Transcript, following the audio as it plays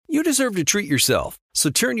deserve to treat yourself. So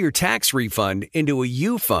turn your tax refund into a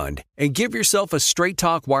U fund and give yourself a Straight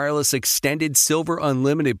Talk Wireless Extended Silver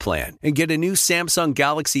Unlimited plan and get a new Samsung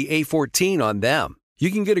Galaxy A14 on them. You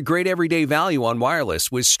can get a great everyday value on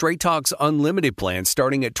wireless with Straight Talk's unlimited plan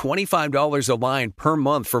starting at $25 a line per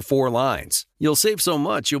month for 4 lines. You'll save so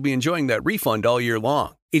much you'll be enjoying that refund all year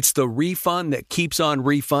long. It's the refund that keeps on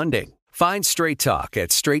refunding. Find Straight Talk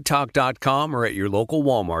at straighttalk.com or at your local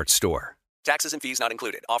Walmart store. Taxes and fees not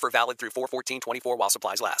included. Offer valid through 4/14/24 while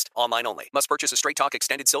supplies last. Online only. Must purchase a Straight Talk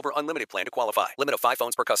Extended Silver Unlimited plan to qualify. Limit of 5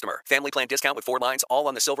 phones per customer. Family plan discount with 4 lines, all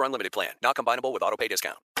on the Silver Unlimited plan. Not combinable with autopay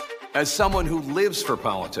discount. As someone who lives for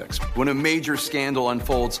politics, when a major scandal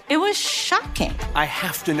unfolds, it was shocking. I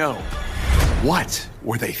have to know, what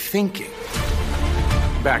were they thinking?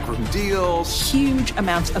 Backroom deals, huge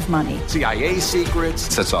amounts of money, CIA secrets,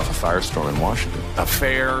 sets off a firestorm in Washington,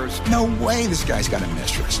 affairs. No way this guy's got a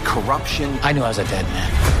mistress. Corruption. I knew I was a dead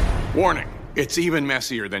man. Warning, it's even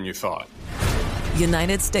messier than you thought.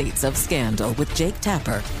 United States of Scandal with Jake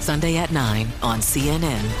Tapper, Sunday at 9 on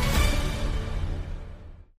CNN.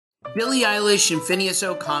 Billie Eilish and Phineas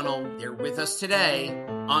O'Connell, they're with us today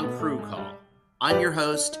on Crew Call. I'm your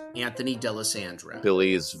host, Anthony D'Alessandro.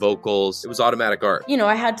 Billie's vocals, it was automatic art. You know,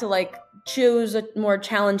 I had to choose a more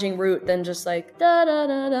challenging route than just da da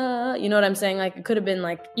da da. You know what I'm saying? It could have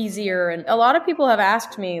been easier. And a lot of people have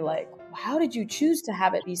asked me how did you choose to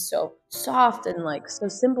have it be so soft and so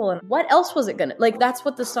simple? And what else was it gonna that's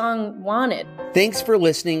what the song wanted. Thanks for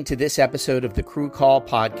listening to this episode of the Crew Call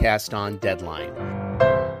podcast on Deadline.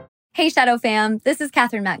 Hey, Shadow fam, this is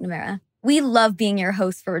Catherine McNamara. We love being your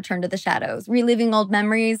hosts for Return to the Shadows, reliving old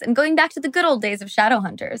memories and going back to the good old days of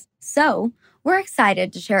Shadowhunters. So, we're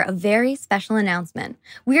excited to share a very special announcement.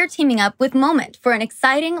 We are teaming up with Moment for an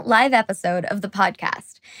exciting live episode of the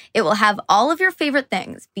podcast. It will have all of your favorite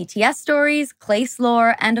things, BTS stories, Clace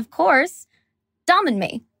lore, and of course, Dom and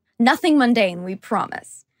me. Nothing mundane, we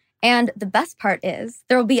promise. And the best part is,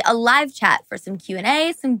 there will be a live chat for some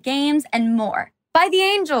Q&A, some games, and more. By the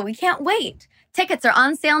angel, we can't wait. Tickets are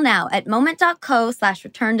on sale now at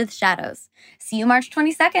moment.co/return to the shadows. See you March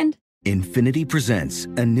 22nd. Infiniti presents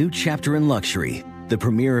a new chapter in luxury, the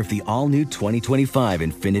premiere of the all-new 2025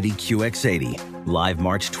 Infiniti QX80, live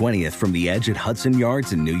March 20th from the Edge at Hudson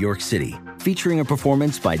Yards in New York City, featuring a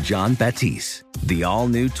performance by John Batiste. The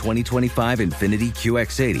all-new 2025 Infiniti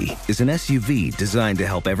QX80 is an SUV designed to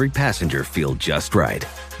help every passenger feel just right.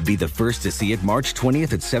 Be the first to see it March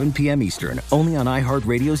 20th at 7 p.m. Eastern, only on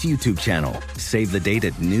iHeartRadio's YouTube channel. Save the date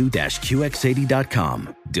at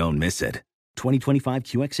new-QX80.com. Don't miss it. 2025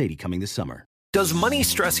 QX80 coming this summer. Does money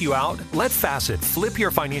stress you out? Let Facet flip your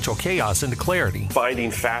financial chaos into clarity. Finding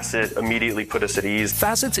Facet immediately put us at ease.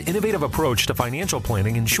 Facet's innovative approach to financial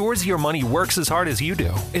planning ensures your money works as hard as you do,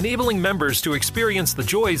 enabling members to experience the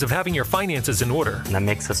joys of having your finances in order. And that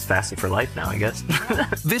makes us Facet for life now, I guess.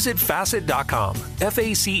 Visit Facet.com,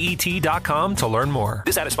 FACET.com to learn more.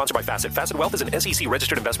 This ad is sponsored by Facet. Facet Wealth is an SEC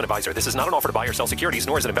registered investment advisor. This is not an offer to buy or sell securities,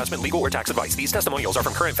 nor is it investment, legal, or tax advice. These testimonials are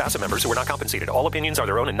from current Facet members who are not compensated. All opinions are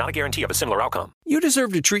their own and not a guarantee of a similar outcome. You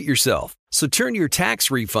deserve to treat yourself. So turn your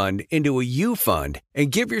tax refund into a U fund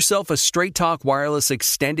and give yourself a Straight Talk Wireless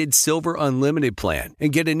Extended Silver Unlimited plan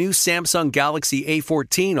and get a new Samsung Galaxy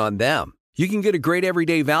A14 on them. You can get a great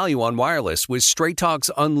everyday value on wireless with Straight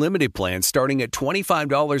Talk's unlimited plan starting at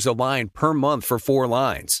 $25 a line per month for 4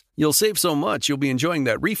 lines. You'll save so much you'll be enjoying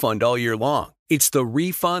that refund all year long. It's the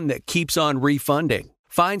refund that keeps on refunding.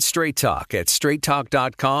 Find Straight Talk at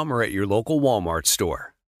straighttalk.com or at your local Walmart store.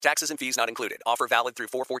 Taxes and fees not included. Offer valid through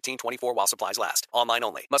 4/14/24 while supplies last. Online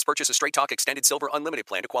only. Must purchase a Straight Talk Extended Silver Unlimited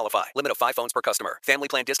plan to qualify. Limit of 5 phones per customer. Family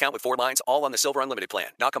plan discount with 4 lines, all on the Silver Unlimited plan.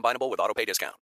 Not combinable with autopay discount.